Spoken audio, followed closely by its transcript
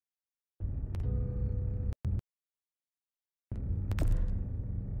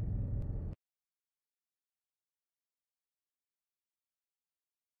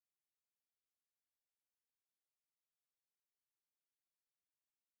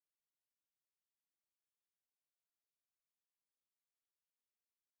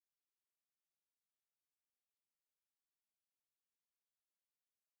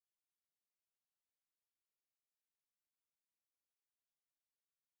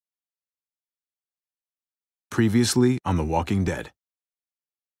Previously on The Walking Dead.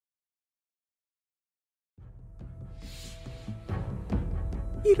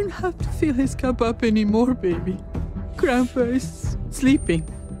 You don't have to fill his cup up anymore, baby. Grandpa is sleeping.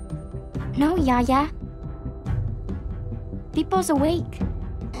 No, Yaya. Pipo's awake.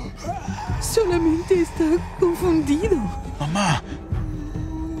 Solamente está confundido. Mamá!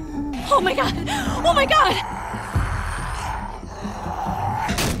 Oh my god! Oh my god!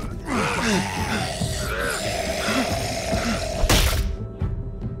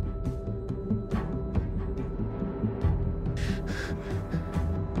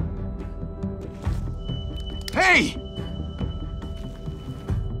 Hey!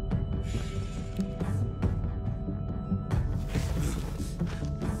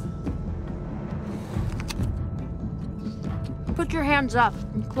 Put your hands up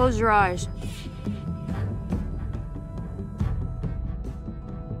and close your eyes.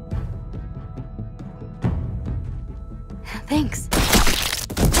 Thanks.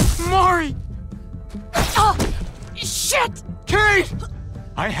 Mari! Oh! Shit! Kate!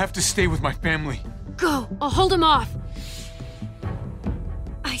 I have to stay with my family. Go! I'll hold him off.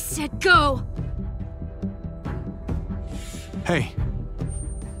 I said go! Hey.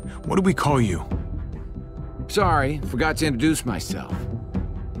 What do we call you? Sorry, forgot to introduce myself.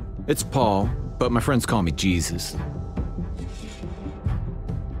 It's Paul, but my friends call me Jesus.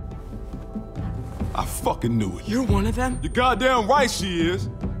 I fucking knew it. You're one of them? You're goddamn right she is.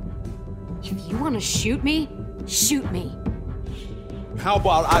 If you want to shoot me, shoot me. How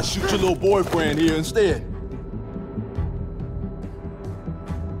about I shoot your little boyfriend here instead?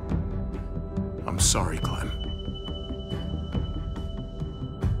 I'm sorry, Clem.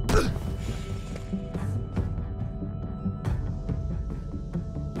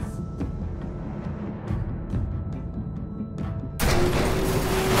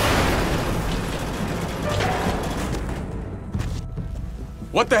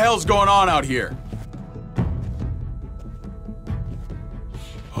 What the hell's going on out here?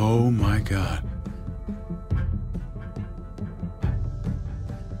 Oh my God.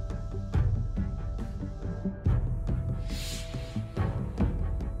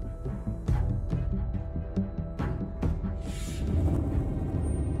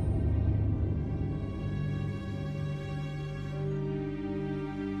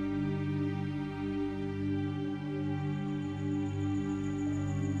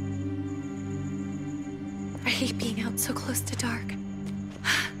 I hate being out so close to dark.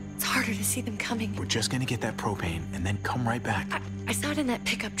 It's harder to see them coming. We're just gonna get that propane and then come right back. I saw it in that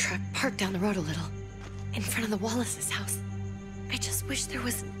pickup truck parked down the road a little, in front of the Wallace's house. I just wish there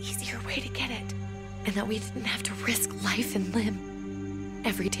was an easier way to get it, and that we didn't have to risk life and limb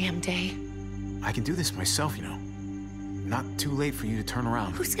every damn day. I can do this myself, you know. Not too late for you to turn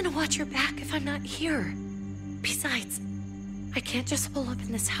around. Who's gonna watch your back if I'm not here? Besides, I can't just pull up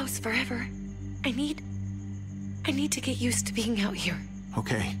in this house forever. I need to get used to being out here.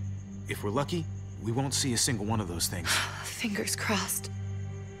 Okay. If we're lucky, we won't see a single one of those things. Fingers crossed.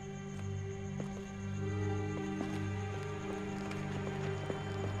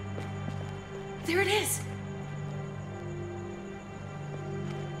 There it is!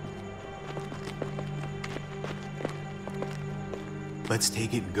 Let's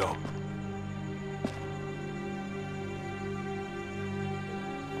take it and go.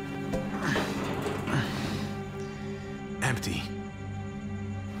 Empty.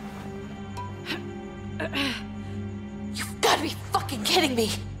 You've got to be fucking kidding me!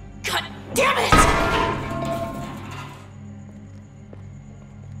 God damn it!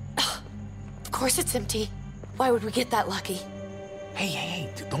 Of course it's empty. Why would we get that lucky? Hey,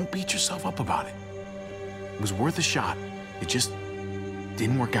 don't beat yourself up about it. It was worth a shot. It just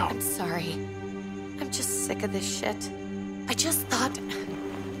didn't work out. I'm sorry. I'm just sick of this shit. I just thought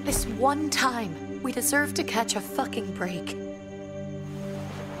this one time we deserve to catch a fucking break.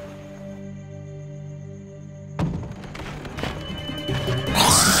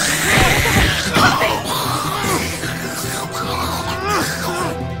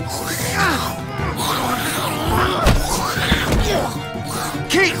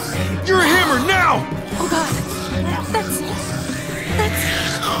 Kate! You're a hammer now! Oh god. That's...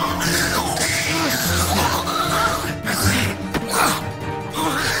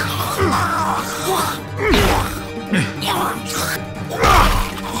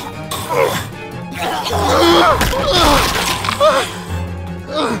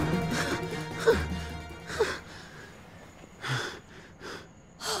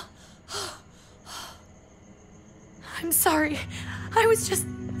 I'm sorry. I was just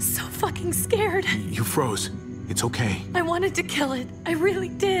so fucking scared. You froze. It's okay. I wanted to kill it. I really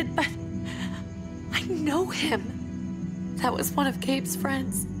did, but I know him. That was one of Gabe's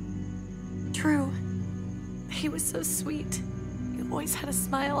friends. Drew. He was so sweet. He always had a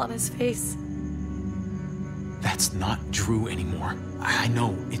smile on his face. That's not Drew anymore. I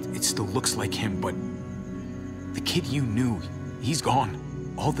know, it still looks like him, but the kid you knew, he's gone.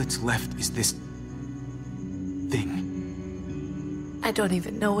 All that's left is this thing. I don't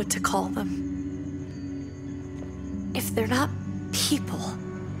even know what to call them. If they're not people,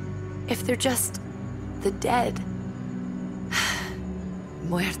 if they're just the dead,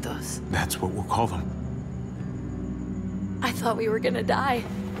 muertos. That's what we'll call them. I thought we were gonna die.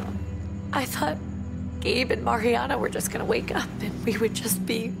 I thought Gabe and Mariana were just gonna wake up and we would just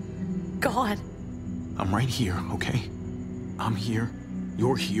be gone. I'm right here, okay? I'm here,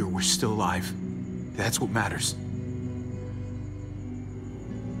 you're here, we're still alive. That's what matters.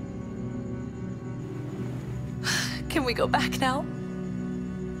 Can we go back now?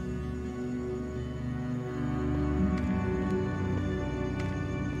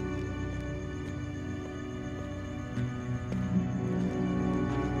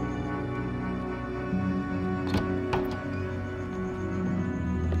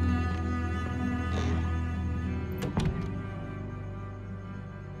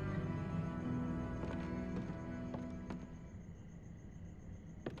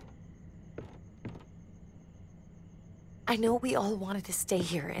 I know we all wanted to stay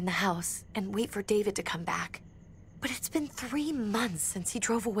here in the house and wait for David to come back. But it's been 3 months since he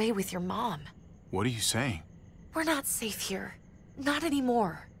drove away with your mom. What are you saying? We're not safe here. Not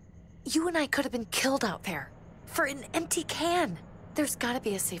anymore. You and I could have been killed out there. For an empty can. There's gotta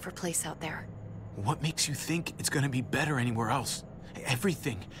be a safer place out there. What makes you think it's gonna be better anywhere else?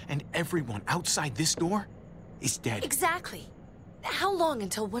 Everything and everyone outside this door is dead. Exactly. How long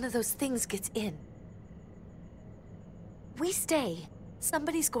until one of those things gets in? We stay,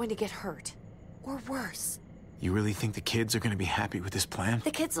 somebody's going to get hurt. Or worse. You really think the kids are gonna be happy with this plan?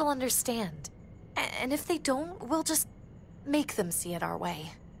 The kids will understand. And if they don't, we'll just make them see it our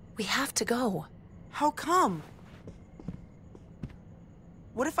way. We have to go. How come?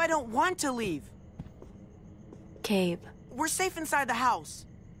 What if I don't want to leave? Gabe. We're safe inside the house.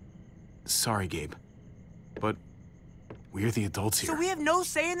 Sorry, Gabe. But we're the adults here. So we have no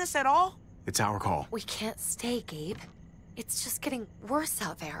say in this at all? It's our call. We can't stay, Gabe. It's just getting worse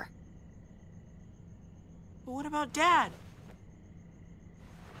out there. But what about Dad?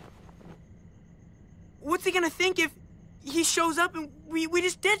 What's he gonna think if he shows up and we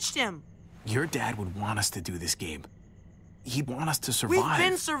just ditched him? Your dad would want us to do this, Gabe. He'd want us to survive. We've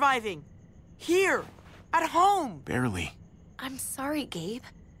been surviving. Here. At home. Barely. I'm sorry, Gabe.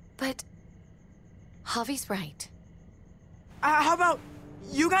 But Javi's right. How about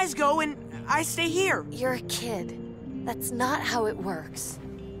you guys go and I stay here? You're a kid. That's not how it works.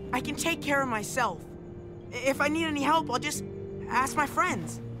 I can take care of myself. If I need any help, I'll just ask my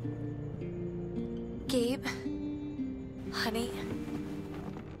friends. Gabe, honey.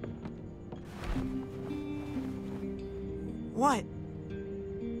 What?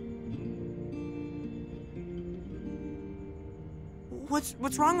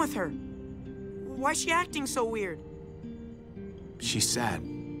 What's wrong with her? Why's she acting so weird? She's sad.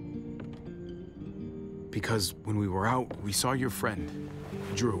 Because when we were out, we saw your friend,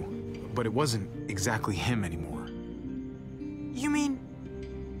 Drew. But it wasn't exactly him anymore. You mean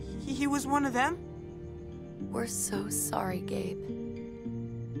he was one of them? We're so sorry, Gabe.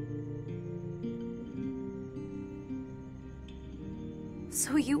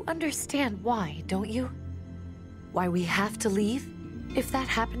 So you understand why, don't you? Why we have to leave? If that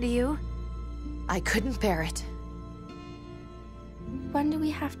happened to you, I couldn't bear it. When do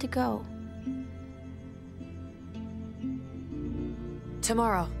we have to go?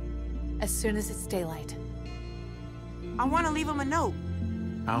 Tomorrow, as soon as it's daylight. I want to leave him a note.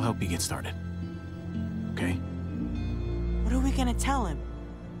 I'll help you get started. Okay? What are we gonna tell him?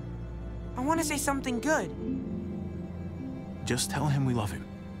 I want to say something good. Just tell him we love him.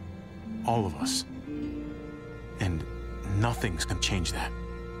 All of us. And nothing's gonna change that.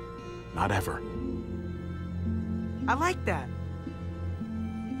 Not ever. I like that.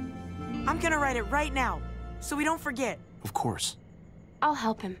 I'm gonna write it right now, so we don't forget. Of course. I'll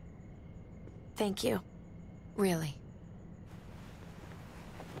help him. Thank you. Really.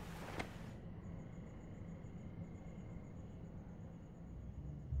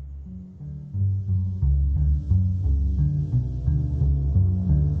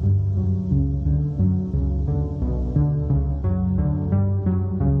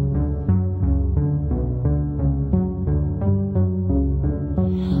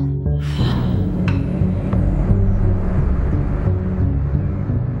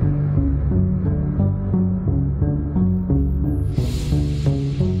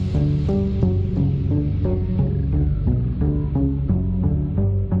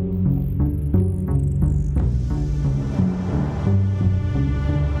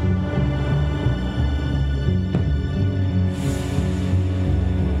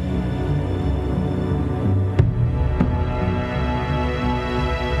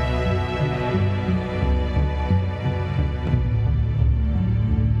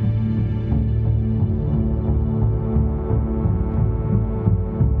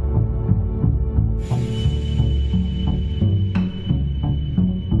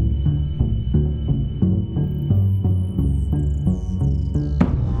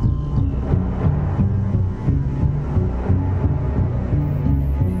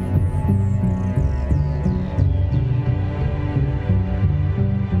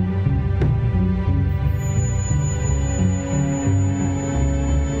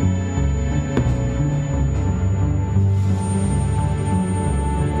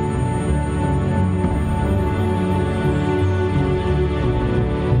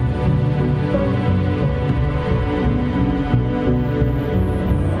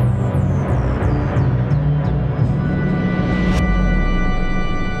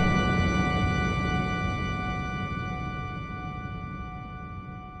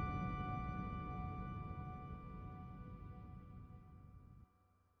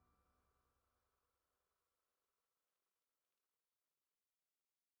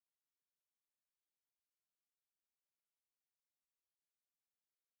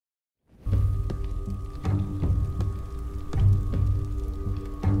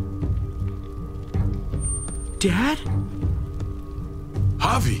 Dad?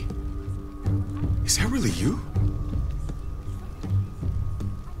 Javi, is that really you?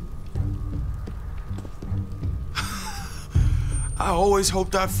 I always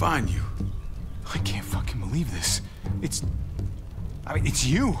hoped I'd find you. I can't fucking believe this. It's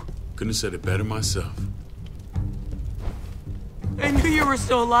you. Couldn't have said it better myself. I knew you were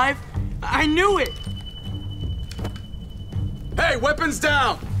still alive. I knew it. Hey, weapons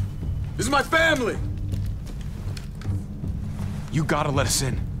down! This is my family! You gotta let us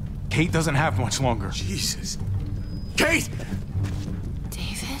in. Kate doesn't have much longer. Jesus. Kate!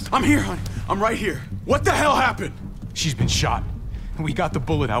 David? I'm here, honey. I'm right here. What the hell happened? She's been shot. And we got the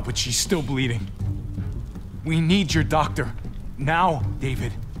bullet out, but she's still bleeding. We need your doctor. Now,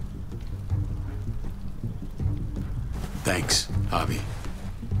 David. Thanks, Javi,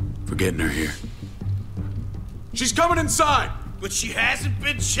 for getting her here. She's coming inside! But she hasn't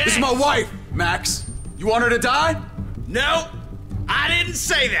been checked. This is my wife, Max. You want her to die? No, I didn't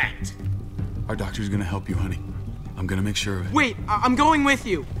say that. Our doctor's gonna help you, honey. I'm gonna make sure of it. Wait, I'm going with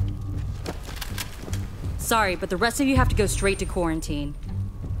you. Sorry, but the rest of you have to go straight to quarantine.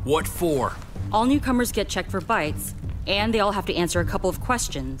 What for? All newcomers get checked for bites, and they all have to answer a couple of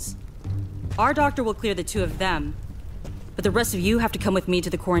questions. Our doctor will clear the two of them, but the rest of you have to come with me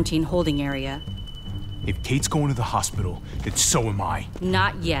to the quarantine holding area. If Kate's going to the hospital, then so am I.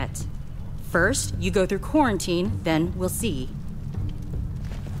 Not yet. First, you go through quarantine, then we'll see.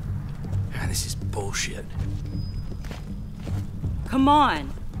 Ah, this is bullshit. Come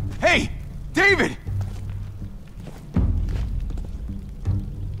on. Hey, David!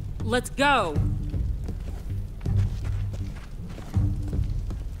 Let's go.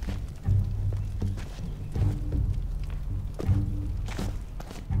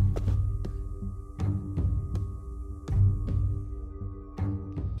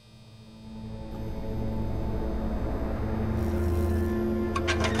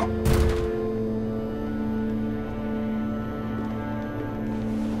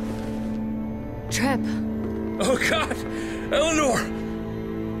 Trip. Oh, God! Eleanor!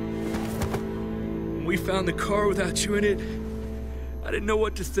 When we found the car without you in it, I didn't know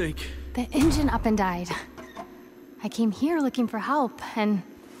what to think. The engine up and died. I came here looking for help, and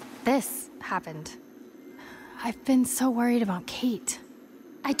this happened. I've been so worried about Kate.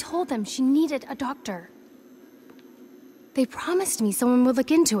 I told them she needed a doctor. They promised me someone would look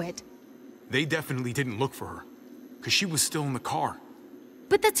into it. They definitely didn't look for her, because she was still in the car.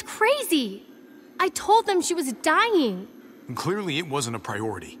 But that's crazy! I told them she was dying. And clearly it wasn't a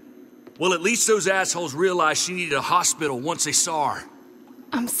priority. Well, at least those assholes realized she needed a hospital once they saw her.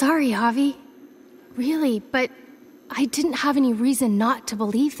 I'm sorry, Javi. Really, but I didn't have any reason not to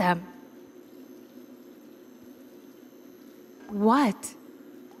believe them. What?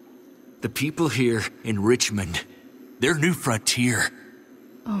 The people here in Richmond, they're New Frontier.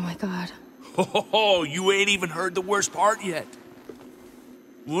 Oh my God. Oh, you ain't even heard the worst part yet.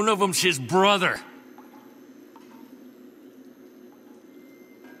 One of them's his brother.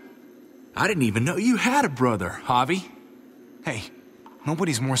 I didn't even know you had a brother, Javi. Hey,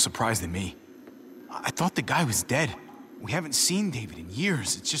 nobody's more surprised than me. I thought the guy was dead. We haven't seen David in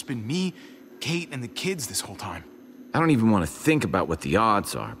years. It's just been me, Kate, and the kids this whole time. I don't even want to think about what the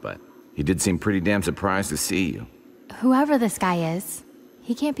odds are, but he did seem pretty damn surprised to see you. Whoever this guy is,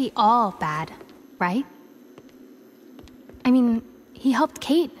 he can't be all bad, right? I mean, he helped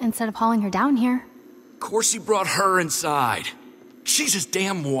Kate instead of hauling her down here. Of course he brought her inside. She's his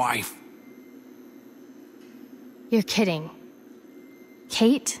damn wife. You're kidding.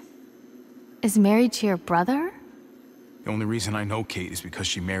 Kate is married to your brother? The only reason I know Kate is because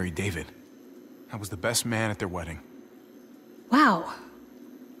she married David. I was the best man at their wedding. Wow.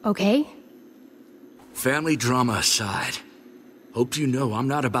 Okay. Family drama aside, hope you know I'm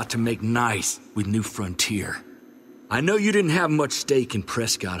not about to make nice with New Frontier. I know you didn't have much stake in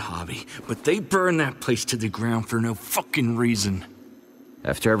Prescott, Javi, but they burned that place to the ground for no fucking reason.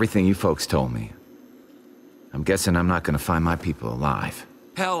 After everything you folks told me, I'm guessing I'm not gonna find my people alive.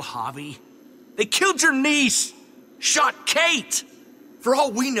 Hell, Javi. They killed your niece! Shot Kate! For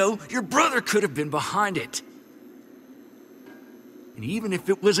all we know, your brother could have been behind it. And even if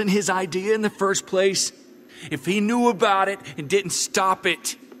it wasn't his idea in the first place, if he knew about it and didn't stop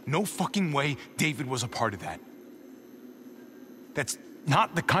it... No fucking way David was a part of that. That's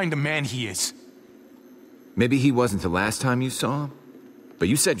not the kind of man he is. Maybe he wasn't the last time you saw him, but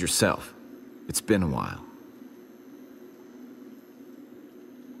you said yourself, it's been a while.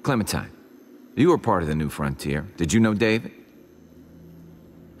 Clementine, you were part of the New Frontier. Did you know David?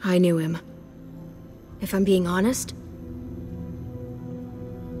 I knew him. If I'm being honest,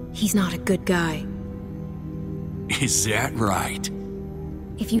 he's not a good guy. Is that right?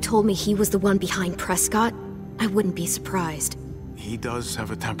 If you told me he was the one behind Prescott, I wouldn't be surprised. He does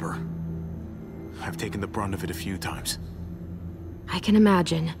have a temper. I've taken the brunt of it a few times. I can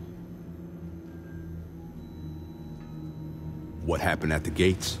imagine. What happened at the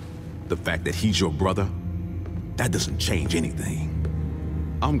gates? The fact that he's your brother? That doesn't change anything.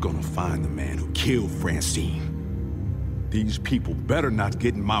 I'm gonna find the man who killed Francine. These people better not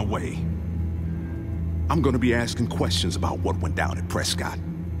get in my way. I'm gonna be asking questions about what went down at Prescott.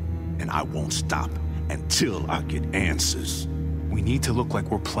 And I won't stop until I get answers. We need to look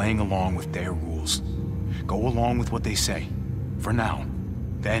like we're playing along with their rules. Go along with what they say. For now.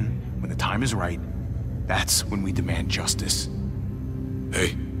 Then, when the time is right, that's when we demand justice.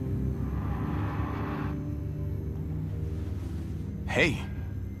 Hey. Hey.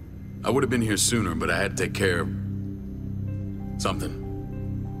 I would have been here sooner, but I had to take care of... something.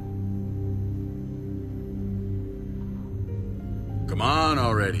 Come on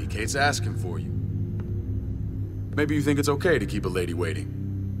already, Kate's asking for you. Maybe you think it's okay to keep a lady waiting.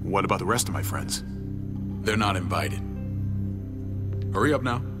 What about the rest of my friends? They're not invited. Hurry up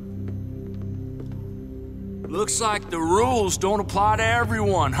now. Looks like the rules don't apply to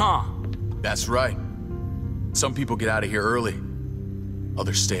everyone, huh? That's right. Some people get out of here early.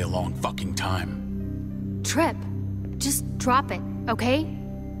 Others stay a long fucking time. Trip, just drop it, okay?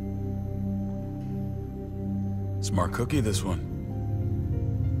 Smart cookie, this one.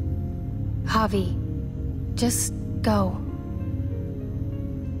 Javi, just go.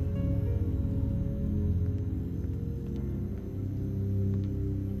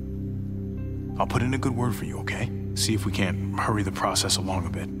 I'll put in a good word for you, okay? See if we can't hurry the process along a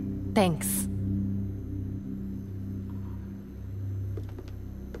bit. Thanks.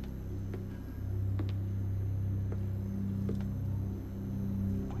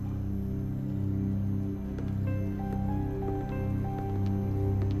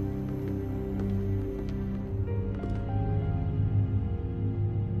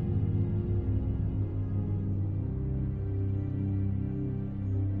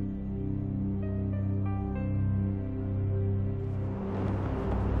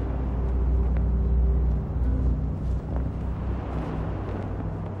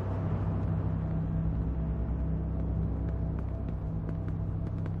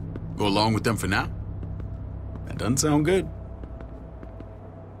 Go along with them for now? That doesn't sound good.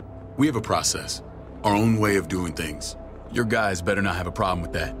 We have a process, our own way of doing things. Your guys better not have a problem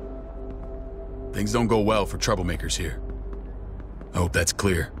with that. Things don't go well for troublemakers here. I hope that's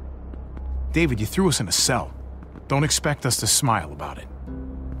clear. David, you threw us in a cell. Don't expect us to smile about it.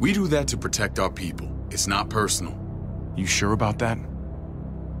 We do that to protect our people. It's not personal. You sure about that?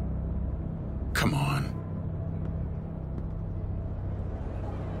 Come on.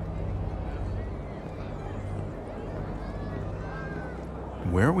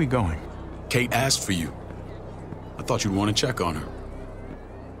 Where are we going? Kate asked for you. I thought you'd want to check on her.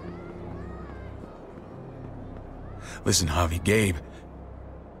 Listen, Javi, Gabe,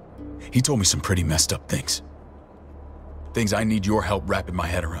 he told me some pretty messed up things. Things I need your help wrapping my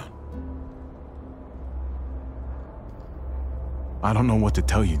head around. I don't know what to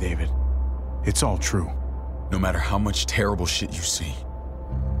tell you, David. It's all true. No matter how much terrible shit you see,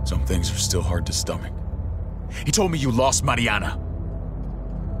 some things are still hard to stomach. He told me you lost Mariana.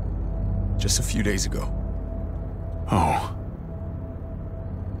 Just a few days ago. Oh.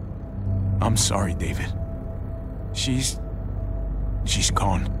 I'm sorry, David. She's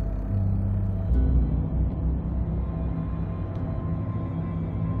gone.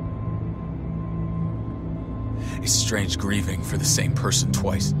 It's strange grieving for the same person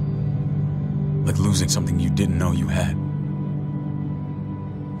twice. Like losing something you didn't know you had.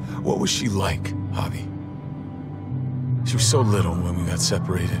 What was she like, Javi? She was so little when we got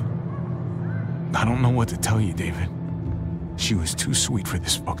separated. I don't know what to tell you, David. She was too sweet for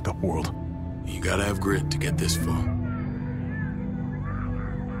this fucked up world. You gotta have grit to get this far.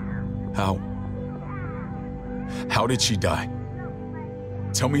 How did she die?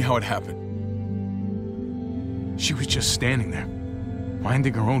 Tell me how it happened. She was just standing there,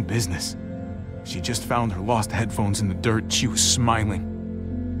 minding her own business. She just found her lost headphones in the dirt. She was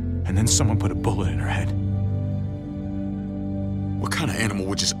smiling. And then someone put a bullet in her head. What kind of animal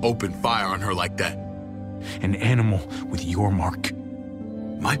would just open fire on her like that? An animal with your mark.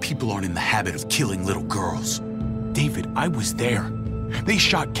 My people aren't in the habit of killing little girls. David, I was there. They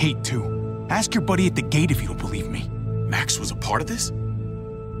shot Kate too. Ask your buddy at the gate if you don't believe me. Max was a part of this?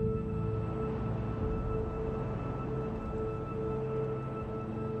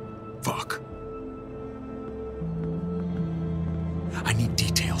 Fuck. I need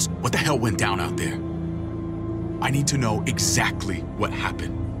details. What the hell went down out there? I need to know exactly what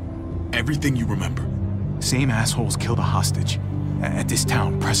happened. Everything you remember. Same assholes killed a hostage at this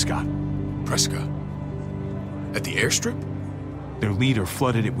town, Prescott. Prescott? At the airstrip? Their leader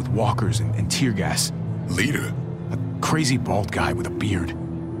flooded it with walkers and tear gas. Leader? A crazy bald guy with a beard.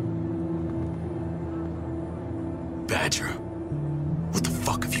 Badger, what the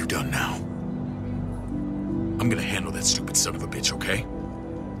fuck have you done now? I'm gonna handle that stupid son of a bitch, okay?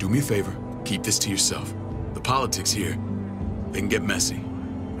 Do me a favor, keep this to yourself. The politics here, they can get messy.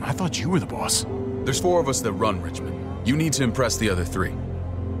 I thought you were the boss. There's 4 of us that run Richmond. You need to impress the other 3.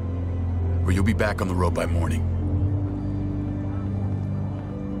 Or you'll be back on the road by morning.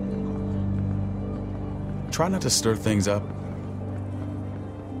 Try not to stir things up.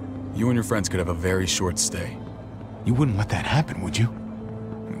 You and your friends could have a very short stay. You wouldn't let that happen, would you?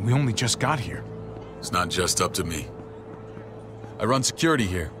 We only just got here. It's not just up to me. I run security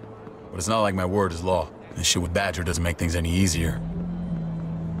here, but it's not like my word is law. This shit with Badger doesn't make things any easier.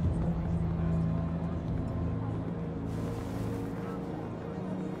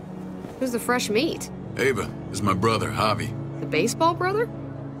 Who's the fresh meat? Ava, this is my brother, Javi. The baseball brother?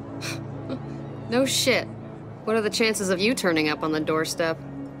 No shit. What are the chances of you turning up on the doorstep?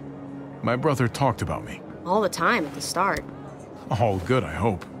 My brother talked about me. All the time at the start. All good, I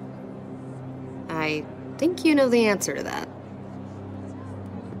hope. I think you know the answer to that.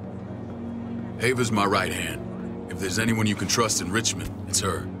 Ava's my right hand. If there's anyone you can trust in Richmond, it's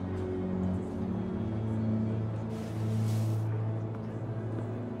her.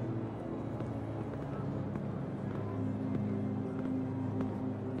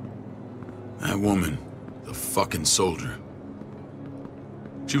 That woman, the fucking soldier.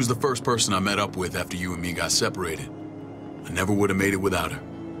 She was the first person I met up with after you and me got separated. I never would have made it without her.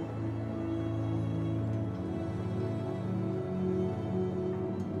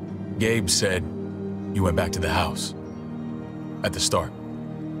 Gabe said you went back to the house. At the start.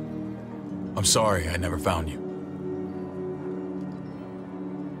 I'm sorry I never found you.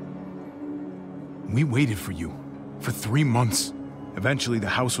 We waited for you. For 3 months. Eventually the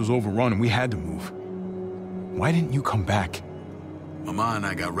house was overrun and we had to move. Why didn't you come back? Mama and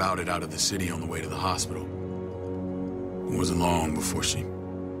I got routed out of the city on the way to the hospital. It wasn't long before she...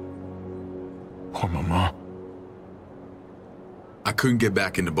 Poor Mama. I couldn't get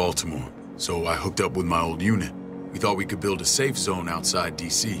back into Baltimore, so I hooked up with my old unit. We thought we could build a safe zone outside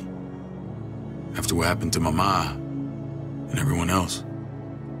D.C. After what happened to Mama and everyone else,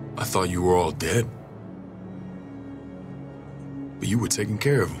 I thought you were all dead. But you were taking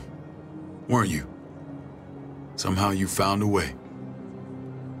care of them, weren't you? Somehow you found a way.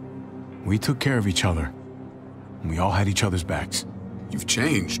 We took care of each other. And we all had each other's backs. You've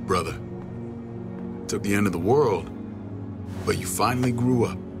changed, brother. Took the end of the world, but you finally grew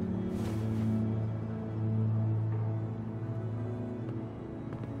up.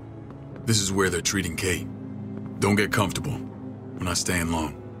 This is where they're treating Kate. Don't get comfortable. We're not staying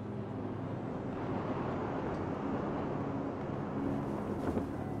long.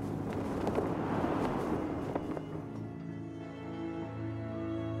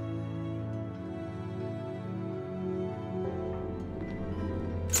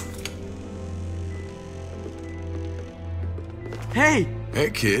 Hey! Hey,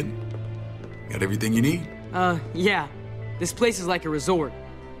 kid. Got everything you need? Yeah. This place is like a resort.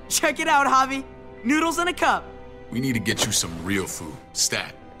 Check it out, Javi. Noodles in a cup. We need to get you some real food.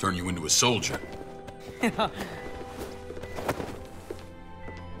 Stat. Turn you into a soldier.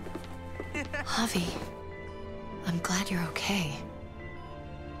 Javi, I'm glad you're okay.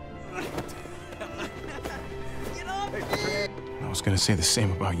 I was gonna say the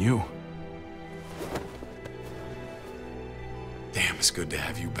same about you. Damn, it's good to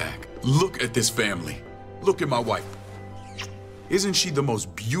have you back. Look at this family. Look at my wife. Isn't she the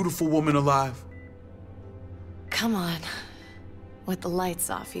most beautiful woman alive? Come on. With the lights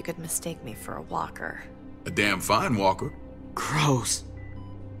off, you could mistake me for a walker. A damn fine walker. Gross.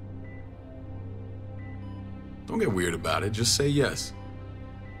 Don't get weird about it. Just say yes.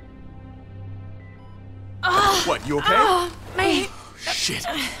 What, you okay? My... Shit.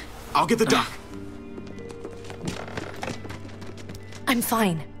 I'll get the doc. I'm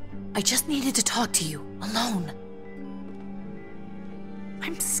fine. I just needed to talk to you, alone.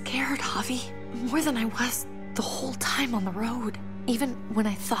 I'm scared, Javi. More than I was the whole time on the road. Even when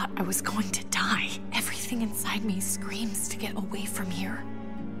I thought I was going to die, everything inside me screams to get away from here.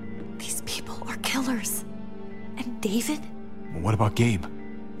 These people are killers. And David? Well, what about Gabe?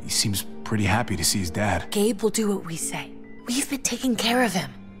 He seems pretty happy to see his dad. Gabe will do what we say. We've been taking care of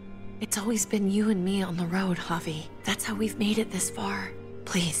him. It's always been you and me on the road, Javi. That's how we've made it this far.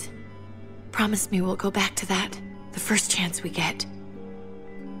 Please, promise me we'll go back to that. The first chance we get.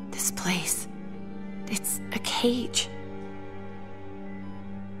 This place. It's a cage.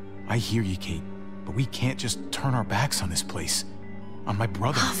 I hear you, Kate, but we can't just turn our backs on this place. On my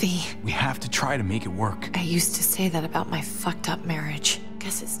brother. Javi. We have to try to make it work. I used to say that about my fucked up marriage.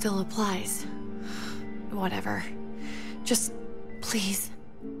 Guess it still applies. Whatever. Just, please.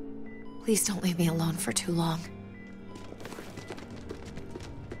 Please don't leave me alone for too long.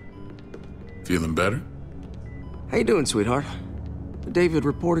 Feeling better? How you doing, sweetheart? David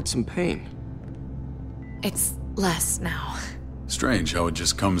reported some pain. It's less now. Strange how it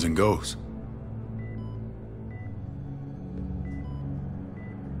just comes and goes.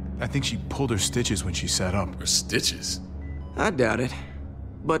 I think she pulled her stitches when she sat up. Her stitches? I doubt it.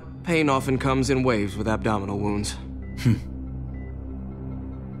 But pain often comes in waves with abdominal wounds.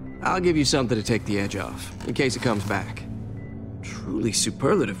 I'll give you something to take the edge off, in case it comes back. Truly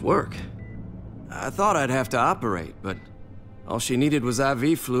superlative work. I thought I'd have to operate, but all she needed was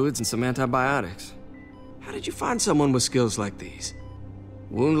IV fluids and some antibiotics. How did you find someone with skills like these?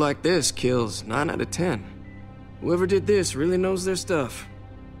 A wound like this kills 9 out of 10. Whoever did this really knows their stuff.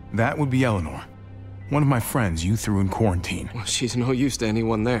 That would be Eleanor. One of my friends you threw in quarantine. Well, she's no use to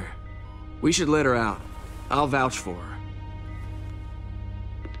anyone there. We should let her out. I'll vouch for her.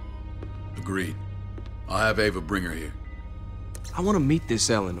 Agreed. I'll have Ava bring her here. I want to meet this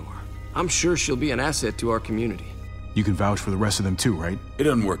Eleanor. I'm sure she'll be an asset to our community. You can vouch for the rest of them too, right? It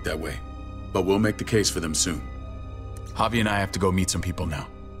doesn't work that way, but we'll make the case for them soon. Javi and I have to go meet some people now.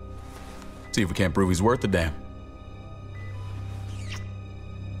 See if we can't prove he's worth the damn.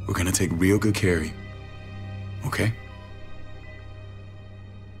 We're gonna take real good care of you. Okay?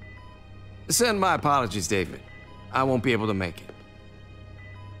 Send my apologies, David. I won't be able to make it.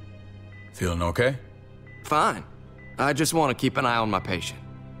 Feeling okay? Fine. I just want to keep an eye on my patient.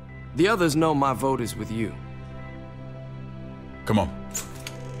 The others know my vote is with you. Come on.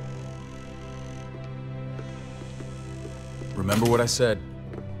 Remember what I said.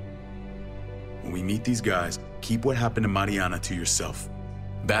 When we meet these guys, keep what happened to Mariana to yourself.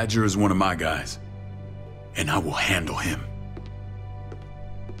 Badger is one of my guys, and I will handle him.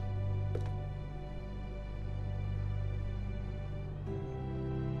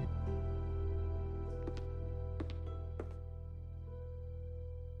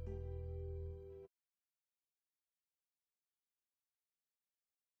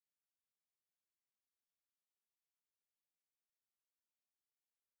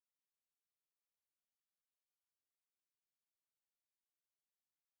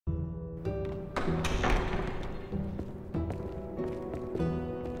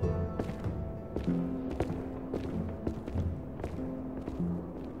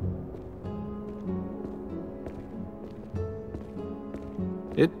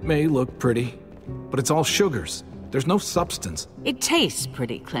 It may look pretty, but it's all sugars. There's no substance. It tastes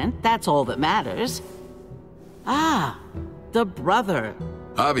pretty, Clint. That's all that matters. Ah, the brother.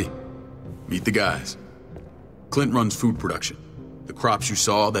 Javi, meet the guys. Clint runs food production. The crops you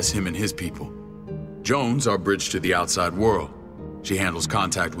saw, that's him and his people. Jones, our bridge to the outside world. She handles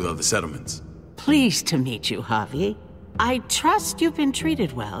contact with other settlements. Pleased to meet you, Javi. I trust you've been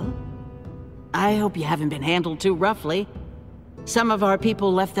treated well. I hope you haven't been handled too roughly. Some of our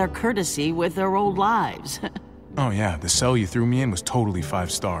people left their courtesy with their old lives. Oh yeah, the cell you threw me in was totally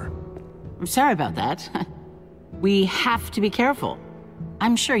 5-star. I'm sorry about that. We have to be careful.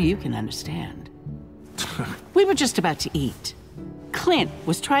 I'm sure you can understand. We were just about to eat. Clint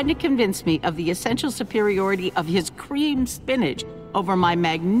was trying to convince me of the essential superiority of his cream spinach over my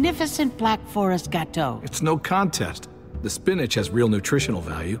magnificent Black Forest gâteau. It's no contest. The spinach has real nutritional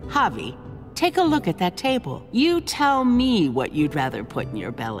value. Javi, take a look at that table. You tell me what you'd rather put in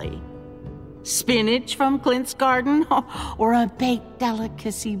your belly. Spinach from Clint's garden, or a baked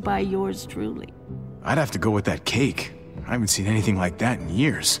delicacy by yours truly? I'd have to go with that cake. I haven't seen anything like that in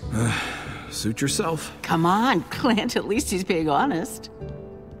years. Suit yourself. Come on, Clint, at least he's being honest.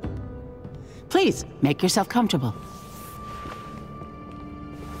 Please, make yourself comfortable.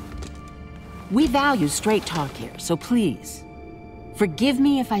 We value straight talk here, so please, forgive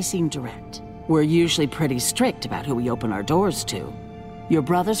me if I seem direct. We're usually pretty strict about who we open our doors to. Your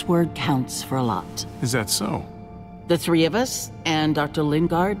brother's word counts for a lot. Is that so? The three of us and Dr.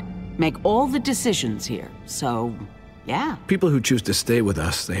 Lingard make all the decisions here, so yeah. People who choose to stay with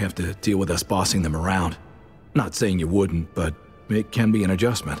us, they have to deal with us bossing them around. Not saying you wouldn't, but it can be an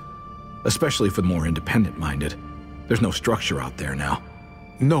adjustment. Especially for the more independent-minded. There's no structure out there now.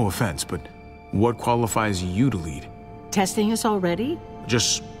 No offense, but what qualifies you to lead? Testing us already?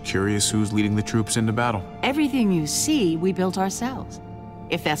 Just curious who's leading the troops into battle. Everything you see, we built ourselves.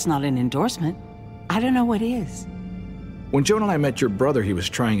 If that's not an endorsement, I don't know what is. When Joan and I met your brother, he was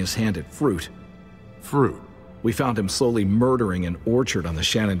trying his hand at fruit. Fruit? We found him slowly murdering an orchard on the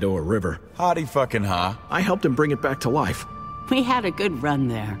Shenandoah River. Howdy fucking ha. I helped him bring it back to life. We had a good run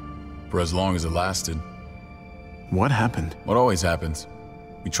there. For as long as it lasted. What happened? What always happens.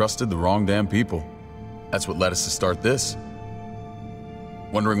 We trusted the wrong damn people. That's what led us to start this.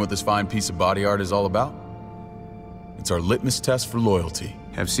 Wondering what this fine piece of body art is all about? It's our litmus test for loyalty.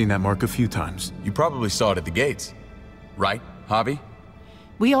 I've seen that mark a few times. You probably saw it at the gates. Right, Javi?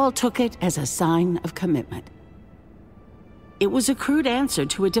 We all took it as a sign of commitment. It was a crude answer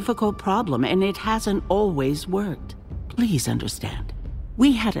to a difficult problem, and it hasn't always worked. Please understand.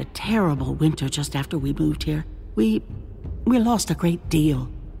 We had a terrible winter just after we moved here. We lost a great deal.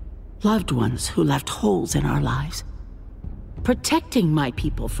 Loved ones who left holes in our lives. Protecting my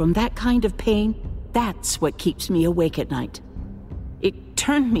people from that kind of pain, that's what keeps me awake at night. It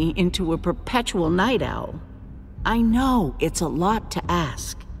turned me into a perpetual night owl. I know it's a lot to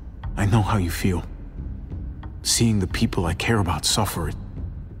ask. I know how you feel. Seeing the people I care about suffer,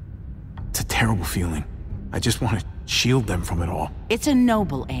 it's a terrible feeling. I just want to shield them from it all. It's a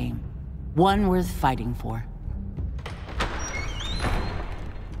noble aim. One worth fighting for.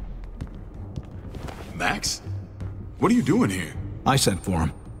 Max? What are you doing here? I sent for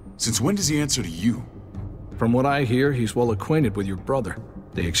him. Since when does he answer to you? From what I hear, he's well acquainted with your brother.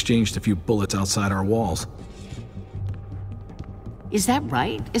 They exchanged a few bullets outside our walls. Is that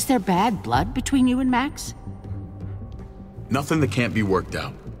right? Is there bad blood between you and Max? Nothing that can't be worked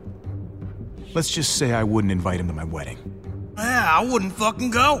out. Let's just say I wouldn't invite him to my wedding. Yeah, I wouldn't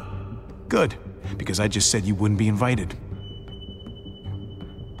fucking go. Good, because I just said you wouldn't be invited.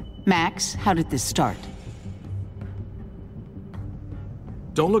 Max, how did this start?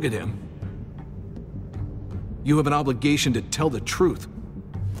 Don't look at him. You have an obligation to tell the truth.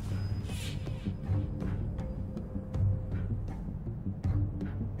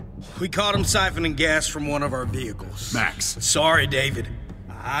 We caught him siphoning gas from one of our vehicles. Max. Sorry, David.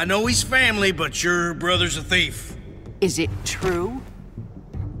 I know he's family, but your brother's a thief. Is it true?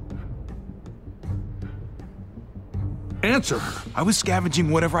 Answer her. I was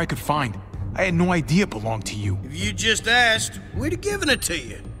scavenging whatever I could find. I had no idea it belonged to you. If you just asked, we'd have given it to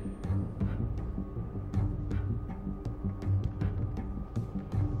you.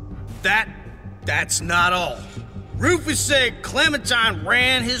 That's not all. Rufus said Clementine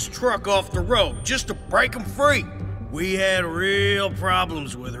ran his truck off the road just to break him free. We had real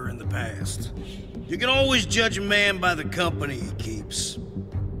problems with her in the past. You can always judge a man by the company he keeps.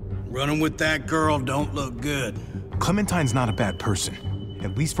 Running with that girl don't look good. Clementine's not a bad person,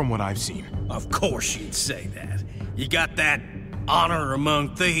 at least from what I've seen. Of course you'd say that. You got that honor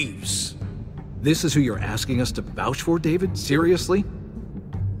among thieves. This is who you're asking us to vouch for, David? Seriously?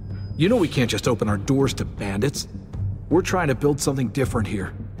 You know we can't just open our doors to bandits. We're trying to build something different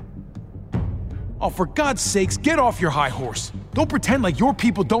here. Oh, for God's sakes, get off your high horse. Don't pretend like your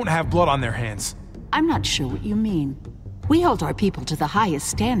people don't have blood on their hands. I'm not sure what you mean. We hold our people to the highest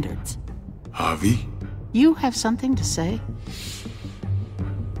standards. Javi? You have something to say?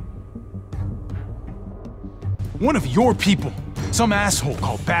 One of your people, some asshole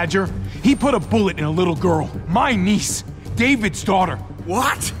called Badger, he put a bullet in a little girl, my niece, David's daughter.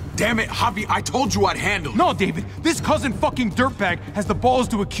 What? Damn it, Javi, I told you I'd handle it. No, David, this cousin fucking dirtbag has the balls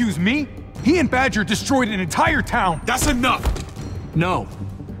to accuse me? He and Badger destroyed an entire town. That's enough! No.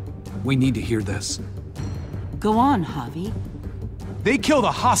 We need to hear this. Go on, Javi. They killed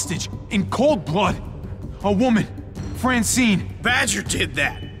a hostage in cold blood. A woman, Francine. Badger did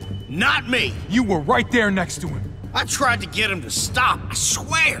that, not me. You were right there next to him. I tried to get him to stop, I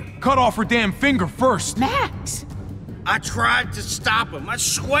swear. Cut off her damn finger first. Max! I tried to stop him, I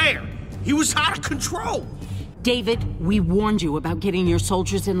swear. He was out of control. David, we warned you about getting your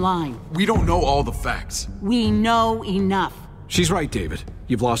soldiers in line. We don't know all the facts. We know enough. She's right, David.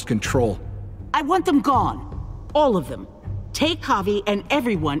 You've lost control. I want them gone. All of them. Take Javi and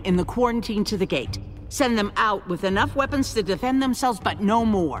everyone in the quarantine to the gate. Send them out with enough weapons to defend themselves, but no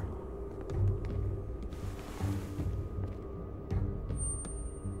more.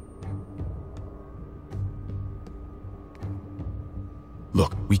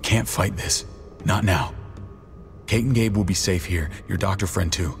 Look, we can't fight this. Not now. Kate and Gabe will be safe here, your doctor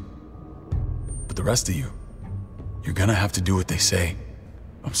friend too. But the rest of you, you're gonna have to do what they say.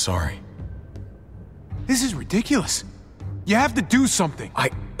 I'm sorry. This is ridiculous. You have to do something.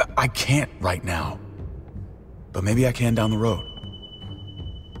 I can't right now. But maybe I can down the road.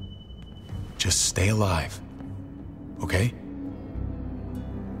 Just stay alive. Okay?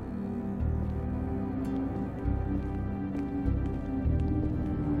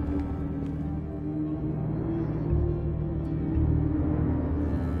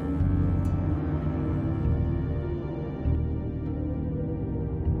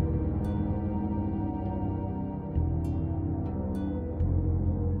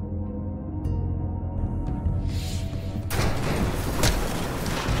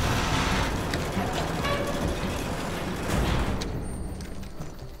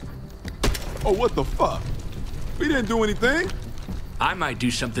 Oh, what the fuck? We didn't do anything. I might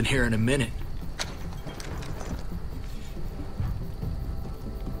do something here in a minute.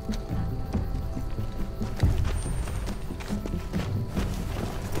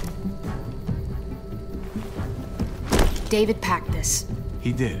 David packed this.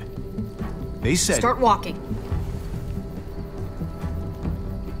 He did. They said... Start walking.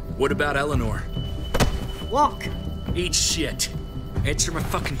 What about Eleanor? Walk. Eat shit. Answer my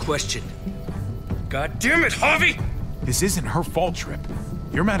fucking question. God damn it, Harvey! This isn't her fault, Trip.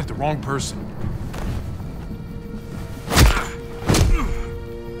 You're mad at the wrong person.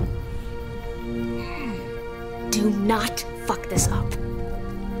 Do not fuck this up.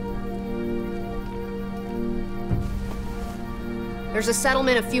 There's a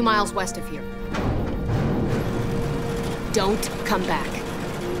settlement a few miles west of here. Don't come back.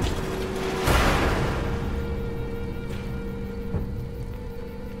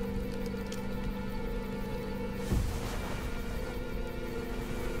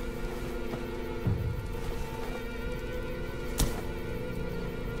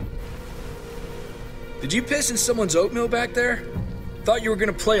 Did you piss in someone's oatmeal back there? Thought you were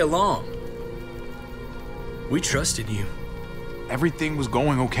gonna play along. We trusted you. Everything was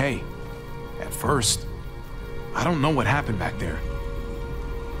going okay. At first. I don't know what happened back there.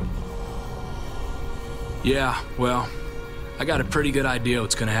 Yeah, well, I got a pretty good idea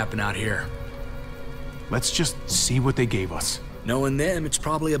what's gonna happen out here. Let's just see what they gave us. Knowing them, it's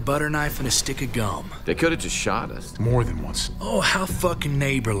probably a butter knife and a stick of gum. They could have just shot us. More than once. Oh, how fucking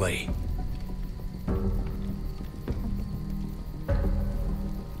neighborly.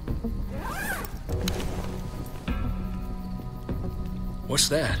 What's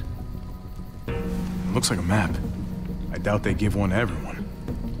that? Looks like a map. I doubt they give one to everyone.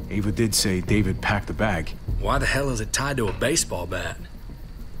 Ava did say David packed the bag. Why the hell is it tied to a baseball bat?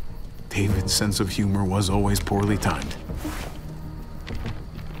 David's sense of humor was always poorly timed.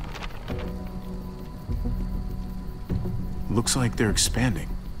 Looks like they're expanding.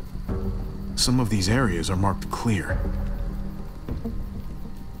 Some of these areas are marked clear.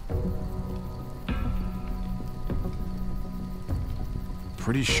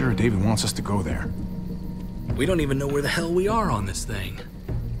 Pretty sure David wants us to go there. We don't even know where the hell we are on this thing.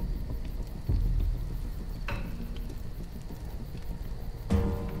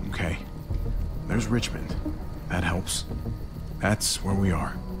 Okay. There's Richmond. That helps. That's where we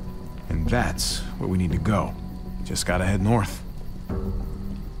are. And that's where we need to go. Just gotta head north.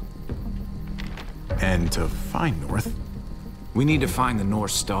 And to find north, we need to find the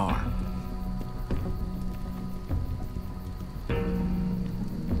North Star.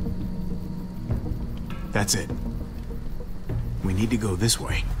 That's it. We need to go this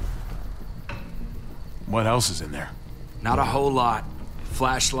way. What else is in there? Not a whole lot.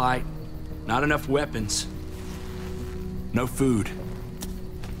 Flashlight, not enough weapons. No food.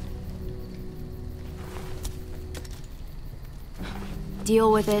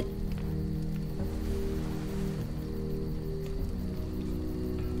 Deal with it.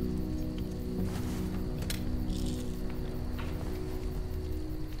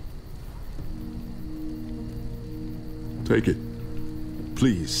 Take it.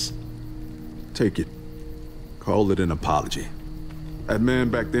 Please. Take it. Call it an apology. That man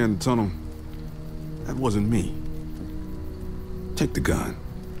back there in the tunnel, that wasn't me. Take the gun.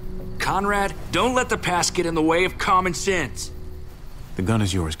 Conrad, don't let the past get in the way of common sense. The gun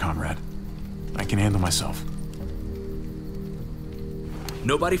is yours, Conrad. I can handle myself.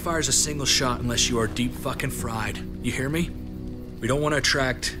 Nobody fires a single shot unless you are deep fucking fried. You hear me? We don't want to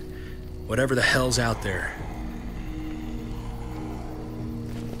attract whatever the hell's out there.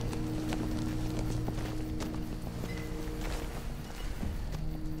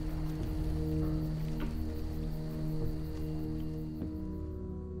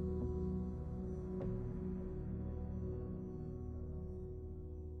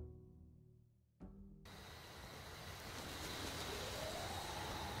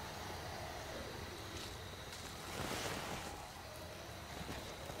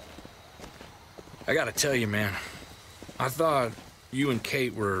 I gotta tell you, man, I thought you and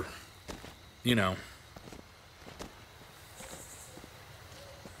Kate were, you know...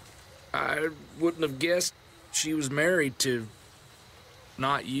 I wouldn't have guessed she was married to...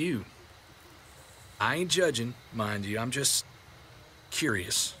 not you. I ain't judging, mind you, I'm just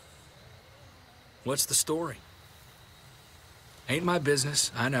curious. What's the story? Ain't my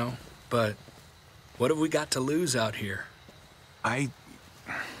business, I know, but what have we got to lose out here? Hey,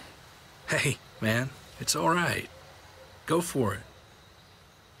 man, it's all right. Go for it.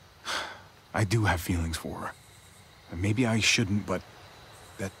 I do have feelings for her. And maybe I shouldn't, but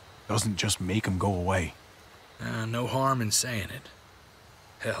that doesn't just make him go away. No harm in saying it.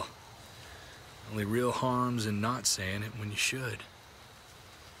 Hell, only real harm's in not saying it when you should.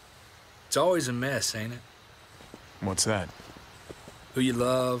 It's always a mess, ain't it? What's that? Who you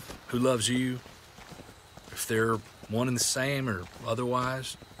love, who loves you, if they're one and the same or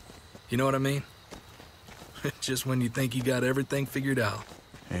otherwise. You know what I mean? Just when you think you got everything figured out.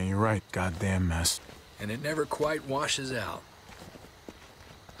 Yeah, you're right. Goddamn mess. And it never quite washes out.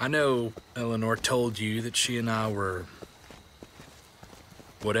 I know Eleanor told you that she and I were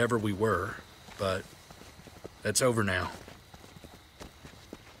whatever we were, but that's over now.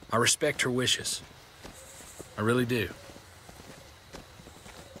 I respect her wishes. I really do.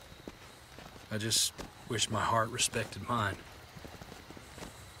 I just wish my heart respected mine.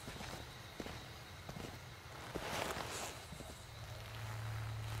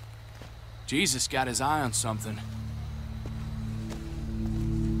 Jesus got his eye on something.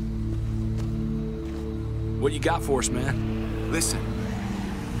 What you got for us, man? Listen.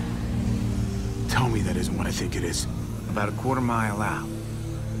 Tell me that isn't what I think it is. About a quarter mile out.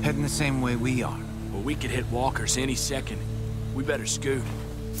 Heading the same way we are. Well, we could hit walkers any second. We better scoot.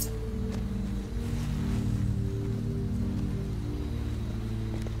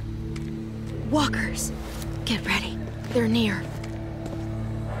 Walkers. Get ready. They're near.